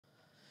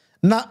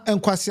Na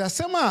enkwasi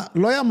asema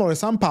Lawyer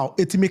Maurice Ampaw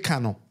etimi ka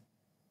no.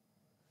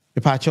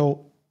 Pe0ples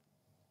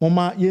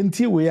mama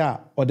yenti we a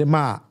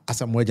odema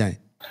Asamoah Gyan.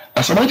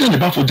 Asamoah Gyan the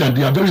back for Gyan,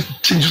 they are very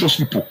dangerous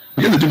people.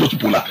 We are the dangerous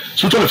people la.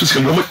 So tell the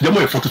fiscal they are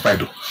more fortified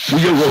though. We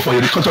hear war for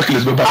the contract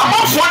killers be back.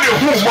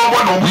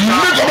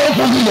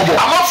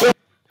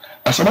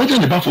 Asamoah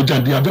Gyan the back for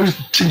Gyan, they are very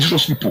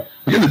dangerous people.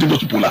 We are the dangerous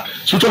people la.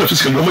 So tell the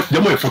fiscal they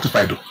are more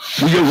fortified though.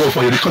 We hear war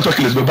for the contract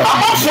killers be back.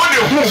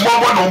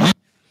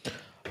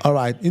 All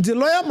right. In the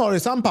Lawyer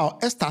Maurice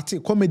Ampaw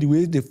started comedy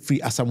with the free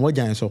Asamoah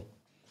Gyan so.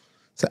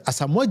 So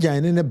Asamoah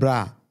Gyan in the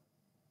bra.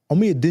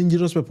 Omo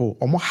dangerous people.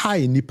 Omo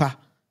high nipa.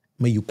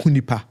 Me you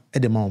kunipa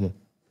at the moment.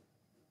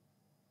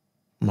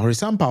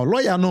 Maurice Ampaw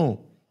lawyer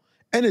no.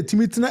 And a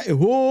timitina a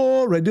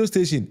whole radio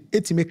station.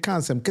 Etime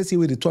cancel kesi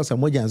with the two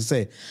Asamoah Gyan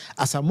say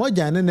Asamoah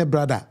Gyan in the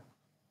brother.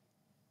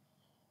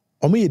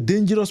 Omo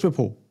dangerous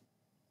people.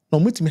 No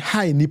me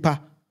high nipa.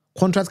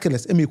 Contract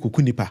killers eme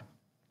kunipa.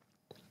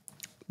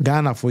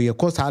 Ghana for your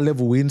cost high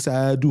level wins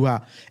do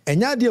her.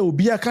 Enya dia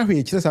obi aka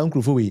hwe kire sa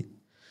nkrofo we.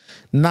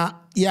 Na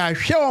ya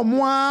hwe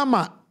omo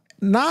ama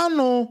na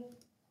no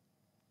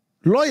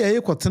lawyer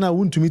ye kwotena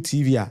wontumi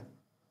TV a.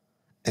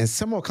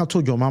 Ensem o ka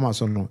to John Mahama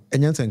so no.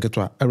 Enya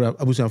nsenketo a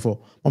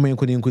abusuafo mama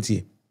yenkoni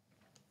nkotie.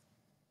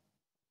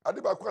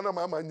 Adiba kwa na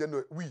Mahama nya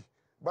no we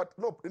but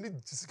no any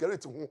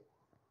security ho.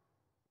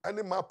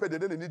 Any ma pede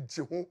dey need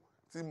je ho.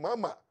 Ti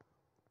Mahama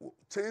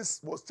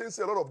was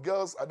chasing a lot of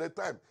girls at that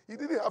time. He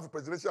didn't have a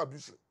presidential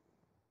ambition.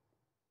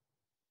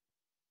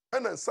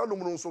 And then Sanum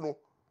no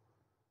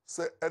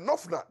say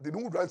enough na the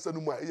new brand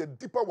Sanuma a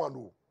deeper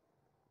one.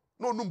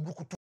 No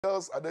buku two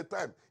girls at that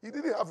time. He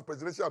didn't have a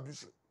presidential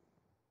ambition.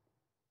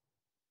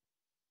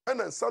 And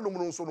then Sanum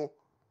no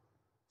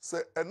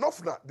say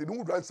enough na the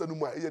new brand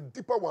Sanuma a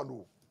deeper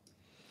one.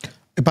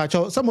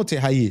 Pe0ples samote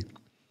haye.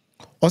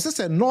 O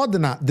se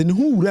northerner the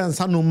new brand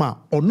Sanuma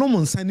or no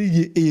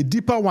monsani a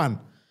deeper one.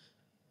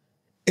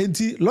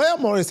 Enti Lawyer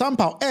Maurice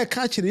Ampaw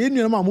catch the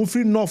Indian man move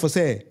free north for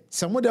say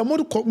some of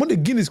the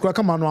Guinness kwa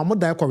kama no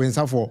amoda kwa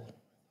wensa for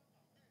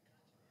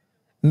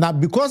na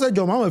because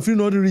John Mahama free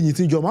northern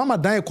region John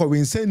Mahama die kwa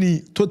wensa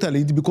ni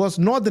totally because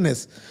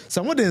northerners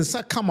some of the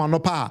nsa kama no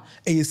pa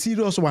a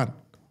serious one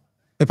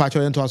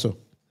Pe0ples ento aso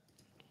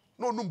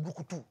no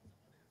bukutu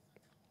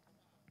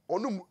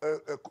onum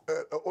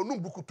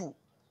bukutu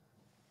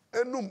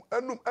enum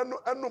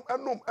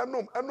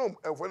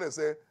when they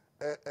say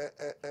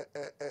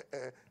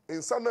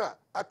insana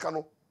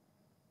akano.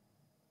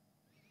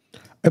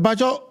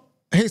 Pe0ples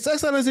His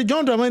Excellency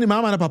John Dramani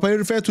Mahama na papa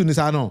refer to ni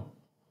sa no.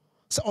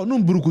 Sa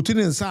onum burukutu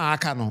ni nsa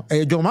aka no.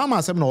 John Mahama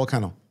asem na woka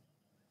no.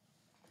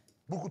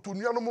 Burukutu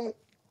ni anom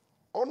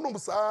onum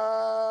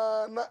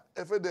sa na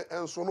efe de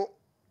enso no.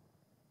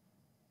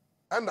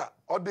 Ana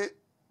ode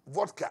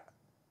vodka.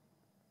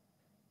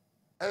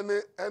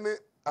 Any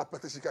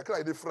apetishika kra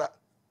ide fra.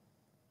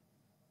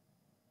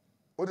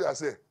 Odi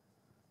ase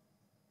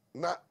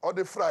na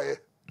ode fra ye.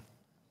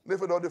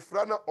 Nefe de ode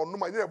fra na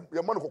onum anye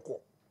ya manu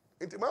kokko.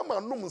 Inti Mahama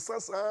num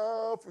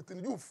sasa fit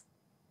in youth.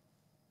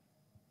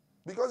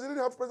 Because he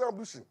didn't have presidential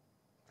ambition.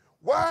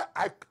 Why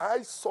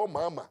I saw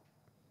Mahama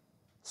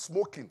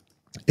smoking.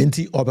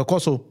 Inti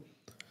obekoso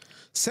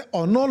se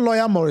ono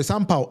Lawyer Maurice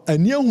Ampaw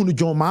ani ehunu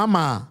John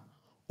Mahama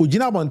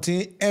ogina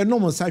bonten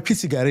enum sa twi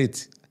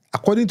cigarette.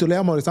 According to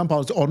Lawyer Maurice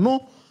Ampaw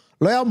ono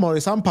Lawyer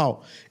Maurice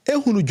Ampaw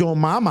ehunu John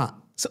Mahama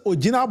se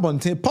ogina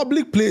bonten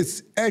public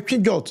place twi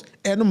jot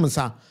enum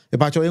sa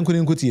Pe0ples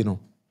yenkoni nkotie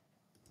no.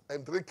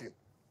 And drinking.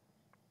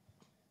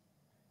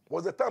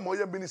 Was the time I was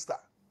Minister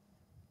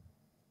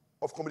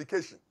of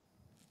Communication.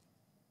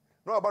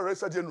 No about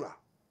Registrar General.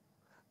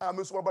 I'm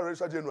also about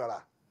Registrar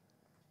General.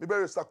 Maybe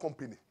Registrar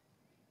Company.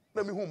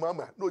 Let me who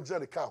Mama no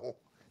journey car home.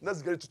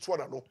 Let's get it to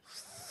Twana no.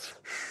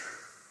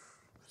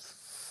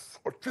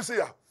 Or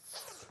Trisia.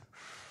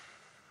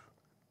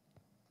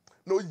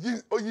 No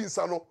yin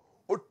sano.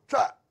 Or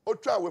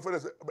try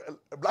with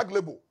a black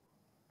label.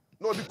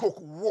 No the coke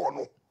war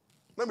no.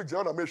 Let me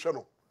join a mission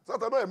no. So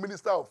I know a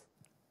Minister of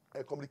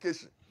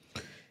Communication.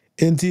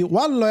 Enti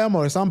what Lawyer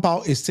Maurice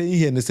Ampaw is saying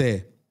here and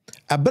say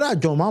abra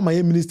John Mahama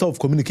ye Minister of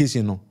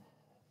Communication no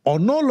or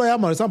no Lawyer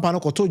Maurice Ampaw no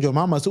koto John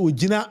Mahama so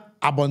ogina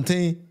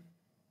abonten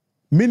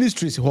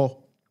ministries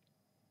ho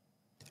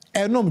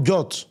enom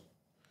jot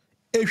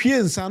ehwie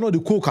nsa no de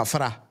coke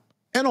afra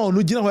ena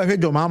onu gina ho ehwe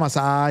John Mahama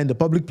sa in the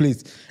public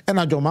place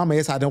ena John Mahama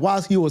yes and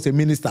whilst he was a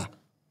minister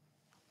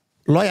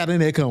lawyer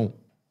na ekan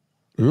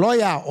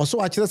lawyer also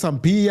akire some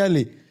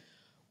PL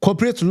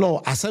corporate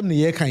law asem ne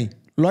ye kan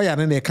lawyer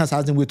na e kan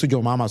sa azin we to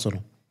John Mahama so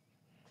no.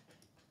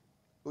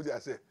 O dey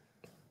say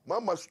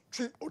Mama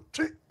o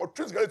tri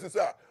get to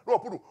say no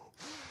put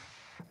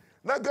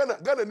na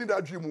Ghana need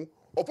that dream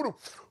o put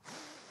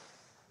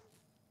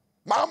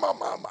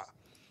Mama.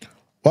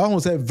 One who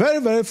say very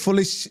very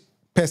foolish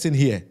person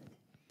here.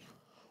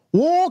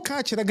 Wo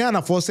catch the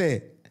Ghana for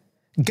say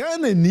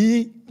Ghana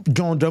ni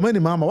John Dramani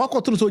Mahama wa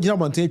koto so gina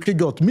bonten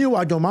twejot me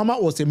wa John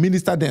Mahama was a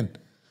minister then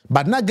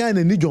but na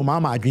Ghana ni John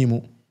Mahama adwin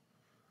mu.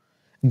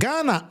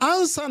 Ghana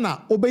answer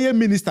na obey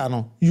minister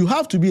no. You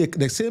have to be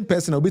the same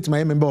person or be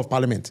my member of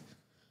parliament.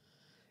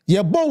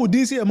 Ye bo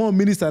this among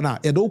minister na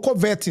ye do ko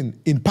vetting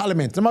in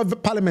parliament. Na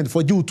parliament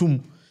for you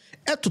tum.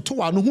 Eto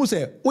anu who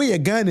say we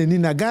Ghana ni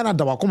na Ghana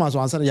da wakoma so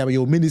answer ya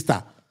your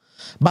minister.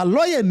 But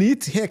lawyer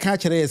need here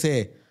catch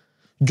say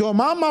John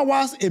Mahama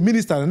was a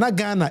minister na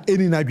Ghana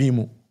eni na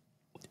dwimu.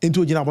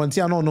 Into Gina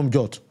volunteer no nom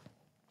jot.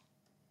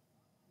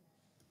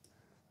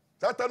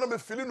 That time I'm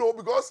feeling no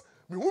because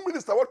me who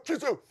minister what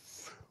treat you.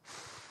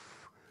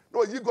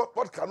 No, you got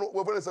what cannot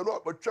whether it's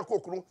no but check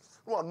no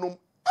no.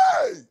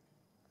 Hey!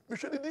 Me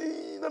should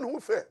did and who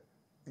fair.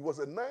 He was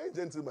a nice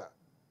gentleman.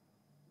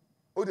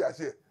 Oh dear,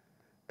 say.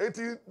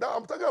 Now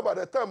I'm talking about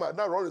the time I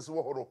now run this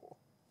war.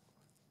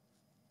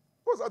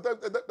 What's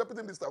that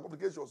deputy minister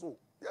complication so?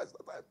 Yes,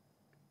 that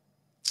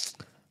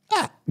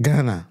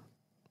time.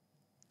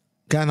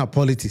 Ghana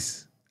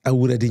politics. I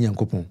would have done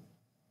yankopon.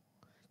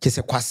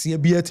 Kese kwasi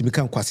bia ti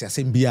meka kwasi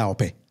asem bia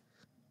ope.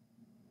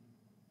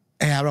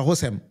 Ara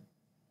hosem.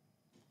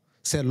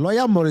 Say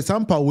Lawyer Maurice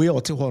Ampaw we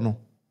ote ho no.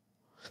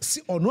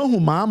 Si ono hu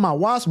Mahama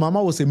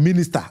was a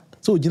minister.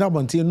 So Gina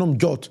Bonti nom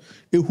jot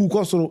ehu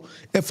kosoro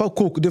efa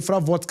coke de fra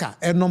vodka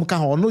enom ka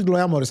ho no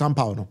Lawyer Maurice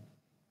Ampaw no.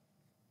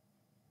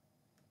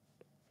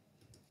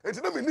 And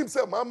you know me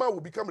say Mahama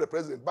will become the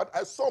president, but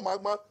I saw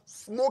Mahama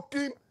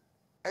smoking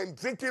and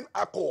drinking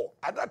alcohol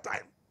at that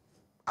time.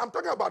 I'm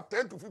talking about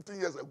 10 to 15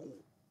 years ago.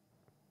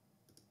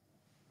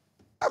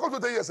 I got to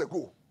 10 years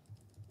ago.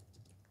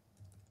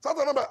 So I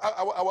remember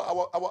I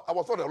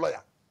was not a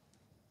lawyer.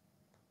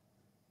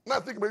 Now I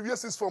think maybe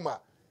yes is former.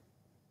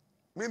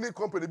 Many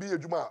company be a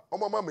juma. Oh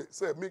my mama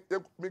say me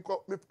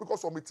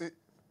because of me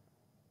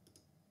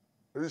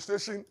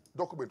registration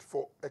document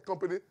for a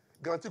company,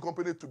 guarantee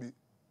company to be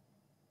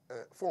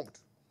formed.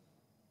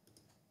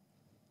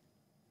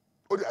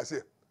 What did I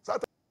say? So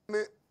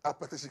I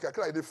petition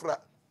kakra ide fra.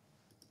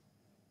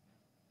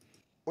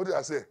 What did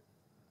I say?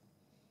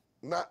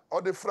 Na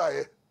all the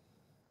fry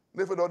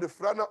never all the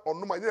fra na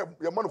onu ma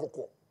ya man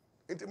kokko.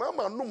 Enti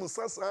mama num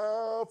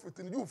sasa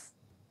 15 youth.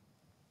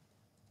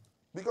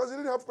 Because he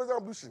didn't have present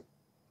ablution.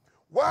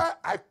 Why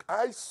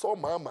I saw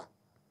Mama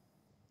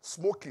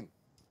smoking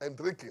and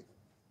drinking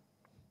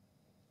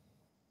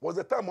was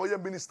the time I was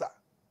minister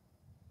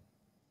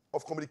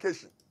of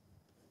communication.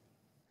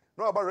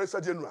 Not about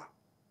Registrar General.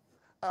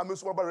 I'm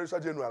also about Registrar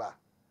General.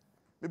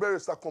 Maybe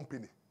Registrar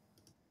Company.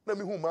 Now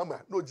me who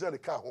Mama no journey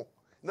car home.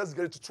 Let's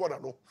get it to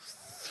Twana no.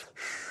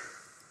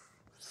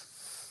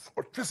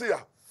 Or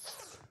Trisia.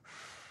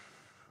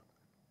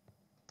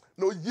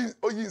 No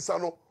yin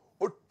sano.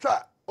 Or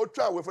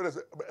try with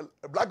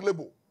a black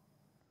label.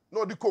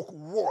 No, the coke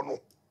war no.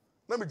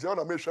 Let me join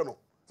a mission no.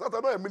 So I'm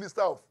not a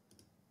minister of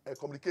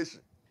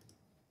communication.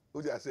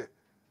 What did I say?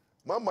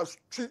 Mama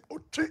treat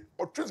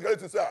get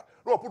to say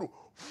no put.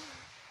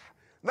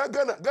 Now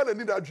Ghana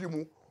need that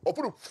dream or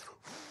put.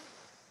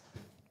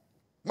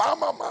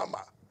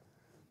 Mama.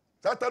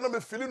 That time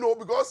I'm feeling no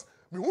because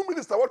me who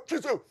minister what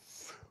treat you.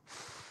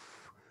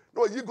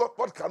 No, you got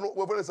what cannot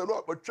whether it's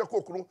no but check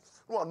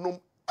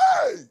no.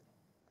 Hey!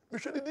 Me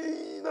should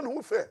did and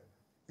who fair.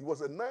 He was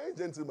a nice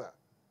gentleman.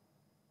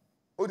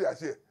 Oh dear,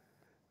 say.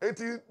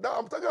 Now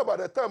I'm talking about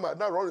the time I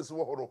now run this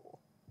war.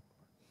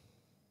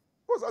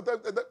 What's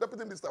that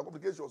deputy minister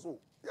complication so?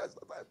 Yes,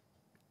 that time.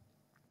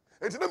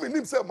 And you know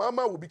me say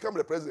Mahama will become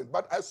the president,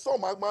 but I saw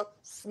Mahama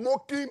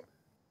smoking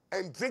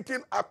and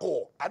drinking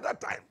alcohol at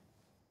that time.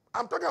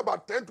 I'm talking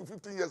about 10 to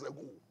 15 years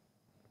ago.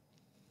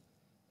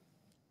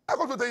 I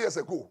got to 10 years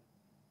ago.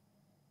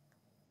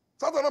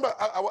 So I remember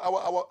I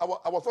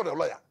was not a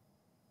lawyer.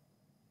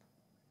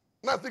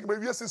 Now I think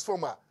maybe yes is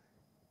former.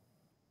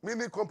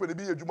 Many company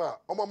be a juma.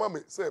 Oh my mama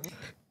say.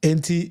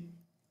 Enti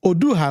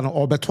odu ha no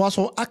obetwa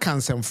so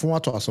akansemfo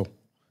ato so.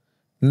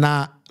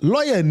 Na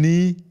lawyer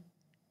ni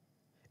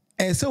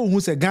ese wo hu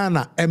se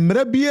Ghana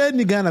emre bia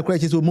ni Ghana kwa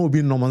chese o ma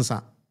obi nnom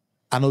nsa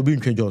ana obi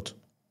ntwejot.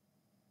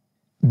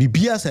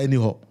 Bibia sa ni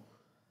ho.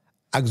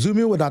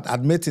 Assuming without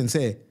admitting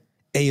say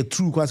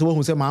true kwase wo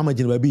hu se Mahama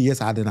gina ba bi yes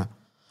adena.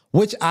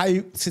 Which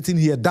I sitting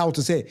here doubt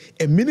to say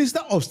a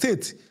minister of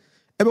state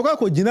ebekwa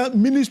ko gina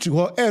ministry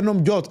ho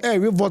enom jot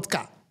we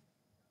vodka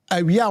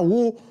we are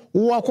wo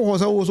akọ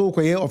so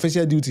ko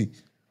official duty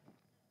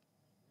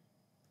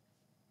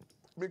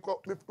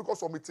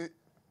because of me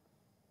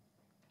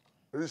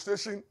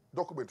registration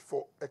document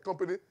for a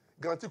company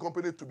guarantee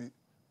company to be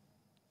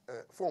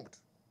formed.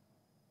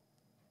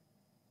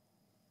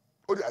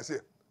 What did I say?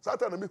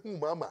 Satan me who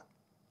Mama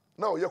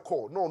now you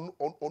call no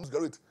on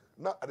Garrett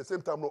now at the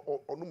same time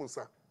no on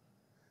Munsa.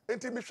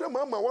 And me sure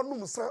Mama one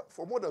Munsa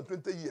for more than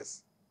 20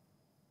 years.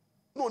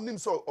 No nim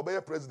so obey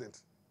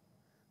president.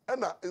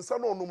 And insa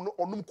no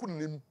onum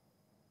kunim.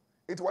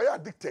 It why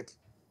addicted.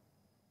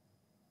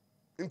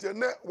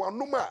 Internet one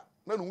numa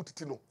na no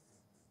titi no.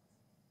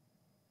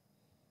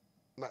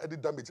 Na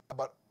edit damage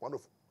about one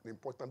of the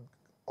important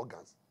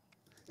organs.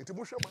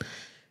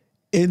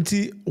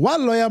 Enti what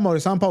Lawyer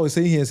Maurice Ampaw was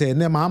saying here say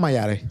ne Mahama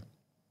yare.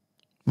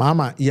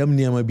 Mahama yam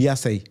niam bi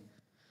asay.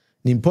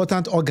 The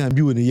important organ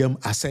bi woni yam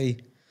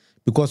asay.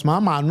 because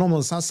Mahama no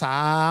nsa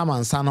saa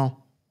mansa no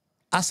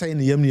asay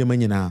ne yam ne yam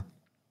nyina.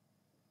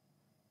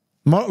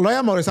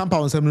 Lawyer Maurice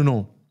Ampaw nsam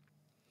no.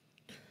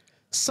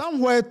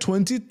 Somewhere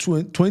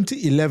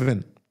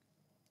 2011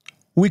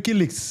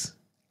 WikiLeaks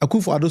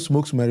Akufo-Addo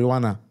smokes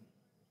marijuana.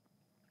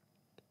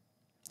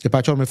 The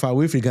patron me far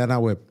away from Ghana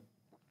web.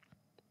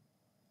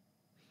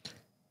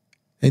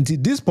 And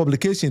this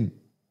publication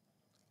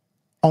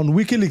on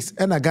WikiLeaks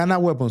and a Ghana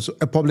web so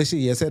a publisher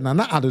yes said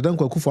na ado dan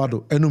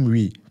Akufo-Addo enum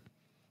wi.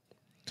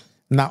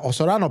 Na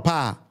osora no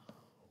pa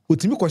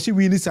otimi kwashi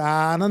wi ni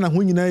sa na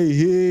ho nyina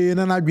ehe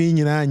na adwen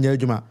nyina anya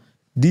adwuma.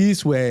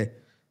 These were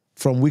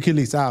from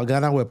WikiLeaks our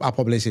Ghana web are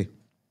publishing.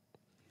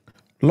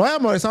 Lawyer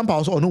Maurice Ampaw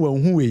also ono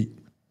we hu we.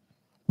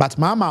 But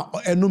Mahama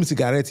enum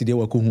cigarette dey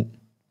wako hu.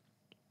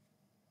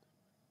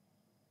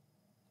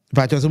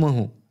 But just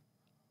hu.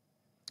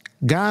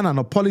 Ghana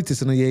no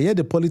politics no ye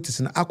the politics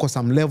no akọ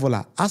some level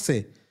I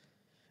say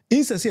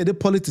inse say the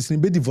politics no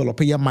be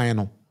develop your mind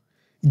no.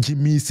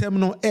 Jimmy Sem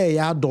no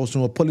ya adults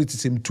no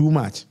politics too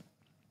much.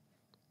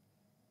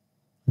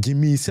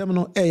 Jimmy Sem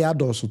no ya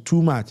adults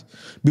too much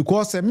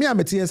because me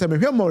ameti say me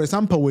hwe Maurice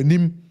Ampaw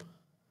wanim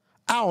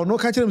a no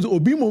ka kire me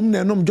obi mom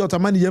na enom jota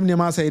man yam ne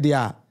ma say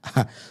dia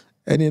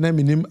ene na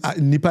minim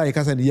nipa e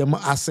kasa ne yam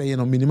asay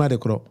no minima de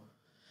kro.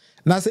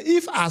 Now say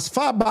if as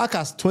far back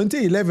as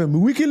 2011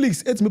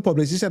 WikiLeaks et me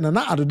publication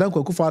na adodan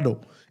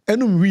Akufo-Addo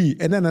enum wi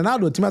and then na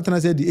ado timatena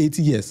say the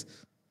 80 years.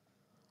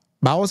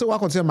 But also wa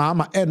konse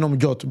Mahama enom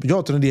jot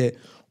no de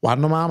wa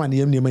no Mahama ne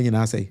yam ne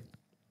nyina say.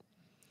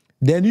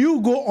 Then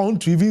you go on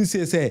to even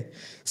say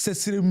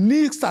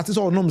seremni status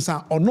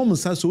onom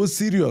sa so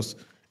serious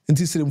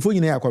nti seremfo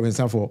nyina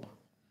yakwabensa for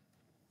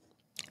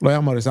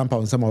Lawyer Maurice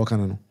Ampaw nsema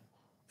wakana no.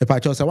 E pa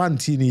cho say one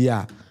ti ni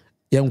ya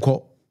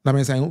yenko na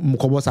me say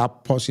mkobo sa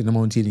portion na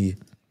mountain ni.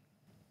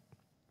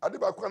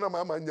 Adiba kwa na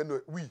Mahama nya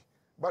no we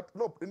but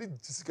no any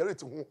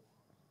cigarette ho.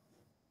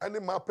 Any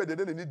ma pede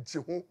dey need je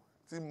ho.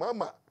 Ti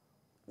Mahama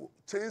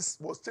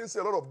was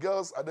chasing a lot of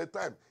girls at that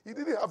time. He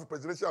didn't have a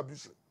presidential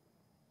ambition.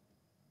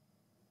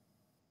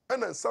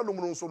 And then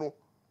Salomon so no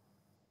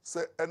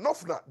say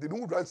enough na the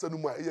new grand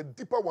Salomon a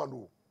deeper one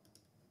o.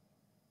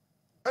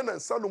 And then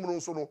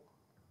Salomon so no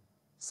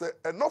say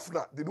enough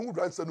na the new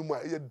grand Salomon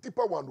a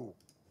deeper one o.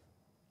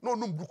 No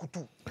num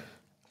bukutu.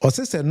 O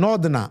say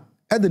northerner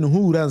e de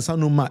no grand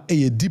Salomon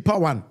a deeper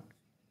one.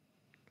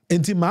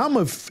 Enti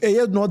Mahama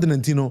e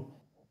northern ntino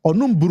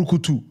onum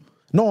burukutu.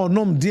 No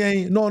nom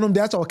dey no nom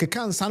dey acha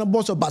can san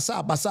boss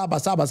basa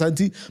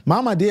nti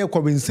Mahama dey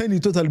kwabensani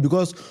totally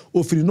because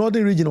of the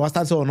northern region was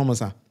started on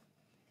nomosa.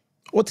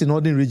 What in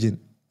northern region?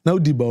 Now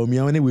di ba omi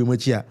awon we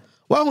machia.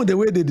 Why the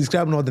way they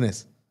describe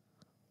northerners?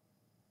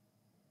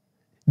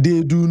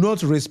 They do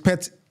not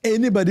respect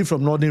anybody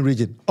from northern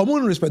region.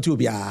 Omo respect you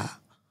bia.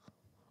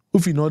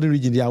 If in northern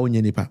region dia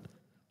onye nipa.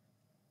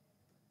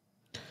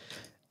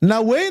 Na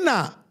we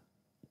na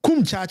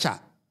Kumchacha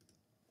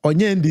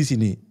onye ndisi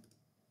ni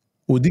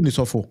odini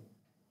sofo.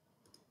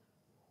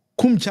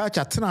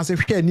 Kumchacha tena se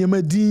hwe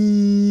niam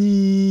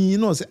di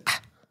no se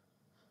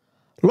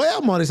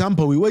Lawyer Maurice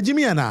Ampaw we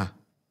wajimi ana.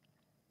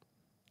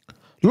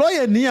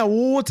 Lawyer ni a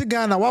wo te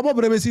Ghana wa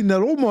bobre besi na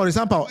Lawyer Maurice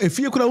Ampaw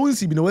efie kura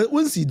wonsi bi na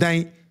wonsi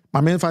dan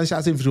ma men fan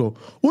sha se firo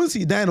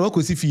wonsi dan na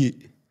wakosi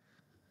fie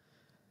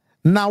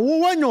na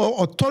wo wanyo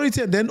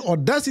authority and then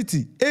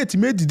audacity it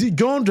made the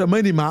John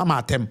Dramani Mahama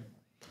atem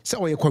se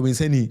wo ye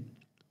kwensani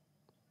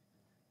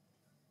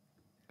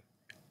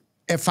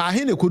e fa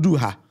he ne kodu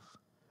ha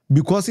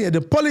because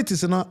the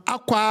politics no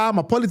akwa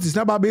ma politics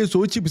na ba be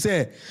so cheap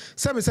say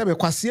sebe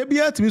kwase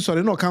bia timi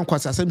sore no kan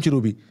kwase asem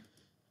chirobi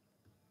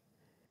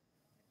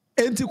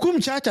enti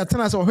Kumchacha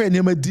tena se ohwe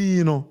niam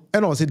di no e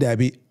na o se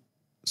dabi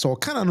so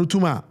kana no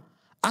tuma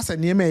asa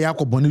niam e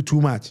yakobone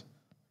too much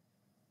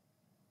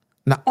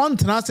na on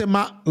tena se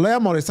ma Lawyer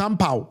Maurice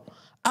Ampaw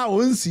a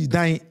onsi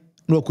dan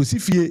na okosi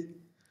fie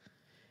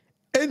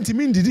enti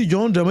min didi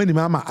John Dramani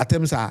Mahama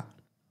atemsa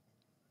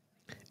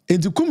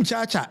enti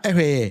Kumchacha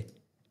ehwe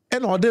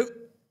and all the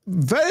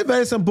very,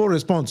 very simple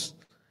response.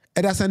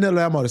 And that's another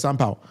Lawyer Maurice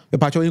Ampaw. The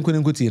patron in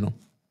Kuningutino.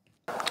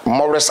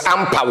 Maurice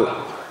Ampaw,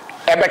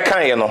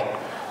 Ebekan, you know.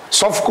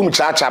 Soft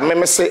Kumchacha,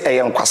 meme say a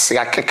young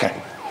Kwasia Keken.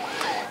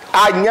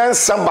 I nyan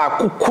samba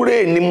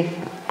kukure nim.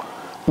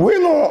 We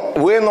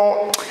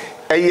know,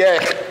 a year.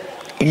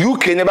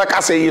 UK never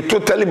can say you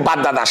totally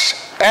bad dash.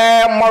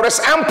 Maurice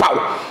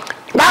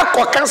Ampaw. That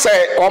can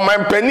say, or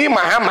my penny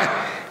Mahama,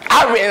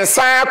 I will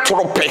inside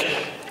trope.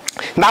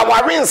 Na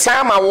warin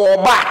sama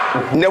wo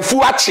ba na fu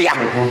achia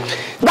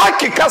da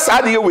kika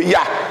sa de we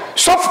ya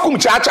sof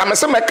Kumchacha me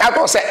se me ka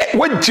to se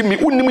wajimi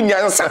unim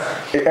nyansa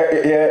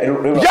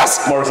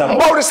yes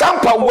Maurice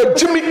Ampaw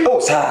wajimi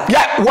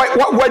ya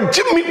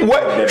wajimi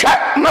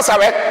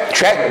masawe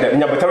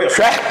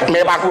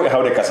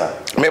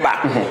me ba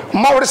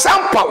Maurice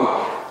Ampaw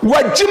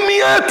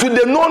wajimi to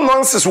the no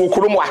nonsense wo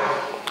kromwa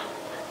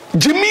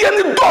Jimmy and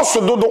the doors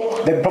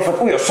dodo. The prophet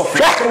who is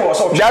suffering.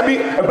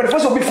 Jabi, and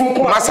professor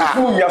before Massa,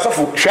 who you are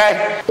suffering.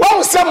 What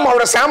was some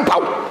Maurice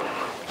Ampaw?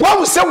 What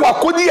was some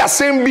Wakodi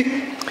assembly?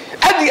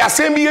 At the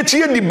assembly, at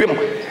the bim.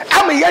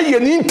 ama ye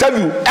ni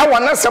interview e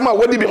wana sama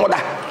wodi bi moda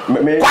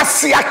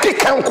kwase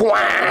akeka nko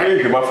a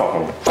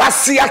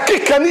kwase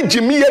akeka ni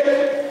jimiye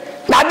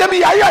na da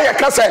bi ya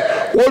kasa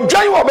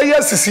odwan wo be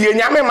yasisi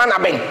nyame ma na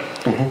ben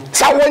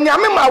sa wo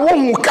nyame ma wo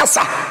hu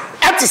kasa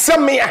etese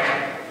me a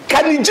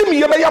kan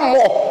jimiye be ya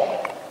mo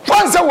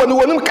fanza woni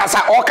wonim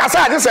kasa o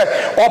kasa ade se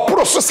o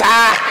pro so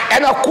saa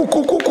ena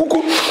kuku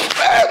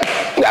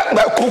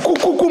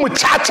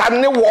Kumchacha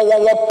ne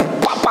wo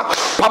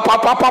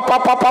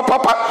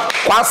papa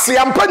kwase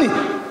ampani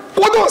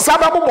wodo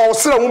saba bo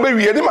sere wo be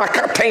wie ni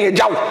maka tan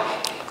agyawo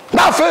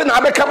na fe na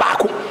abeka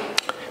baako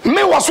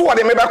me wo so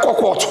wode me be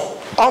kokot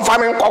on fa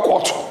me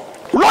kokot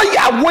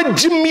lawyer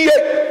wagimie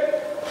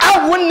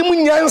awonim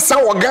nyansa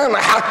wo Ghana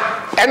ha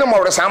ene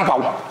Maurice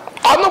Ampaw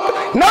ono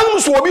na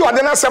nso obi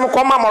wode na sem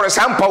ko ma Maurice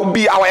Ampaw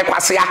bi awaye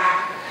kwasea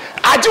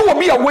aje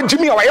obi a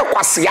wagimi awaye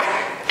kwasea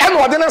ene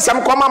wode na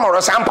sem ko ma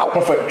Maurice Ampaw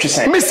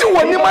misi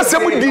woni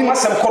masem di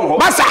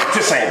basa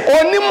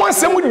oni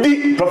masem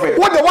di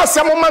wode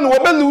wasem ma no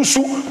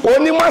obelusu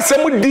oni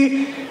masem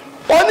di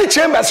oni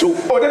chambers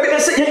o de be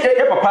se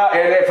ye papa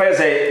fa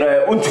say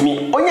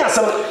untumi onya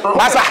asem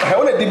basa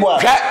wona di bo a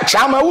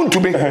chama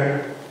untumi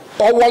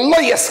o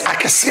lawyers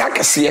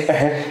akese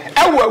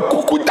ewa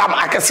kuku dam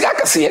akese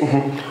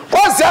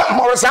what's that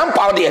Maurice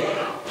Ampaw there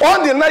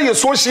on the na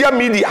social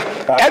media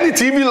any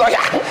TV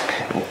lawyer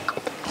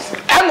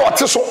and what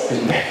so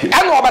and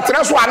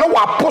obatena so ana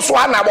wa poso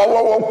ana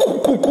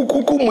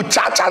kuku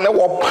muchacha na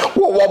wo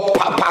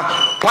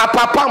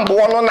papa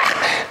mbo no na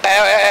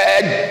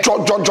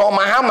jojo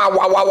Mahama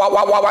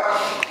wa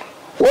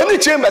oni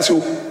chambers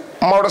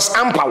Maurice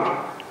Ampaw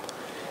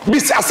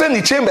bis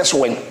asani chambers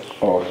when